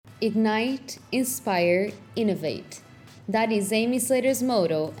Ignite, inspire, innovate. That is Amy Slater's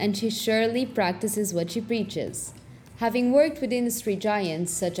motto, and she surely practices what she preaches. Having worked with industry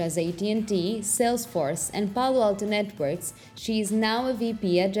giants such as AT&T, Salesforce, and Palo Alto Networks, she is now a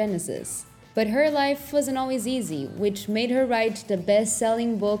VP at Genesis. But her life wasn't always easy, which made her write the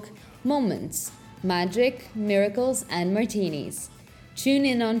best-selling book Moments: Magic, Miracles, and Martinis. Tune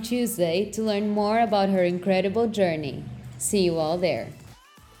in on Tuesday to learn more about her incredible journey. See you all there.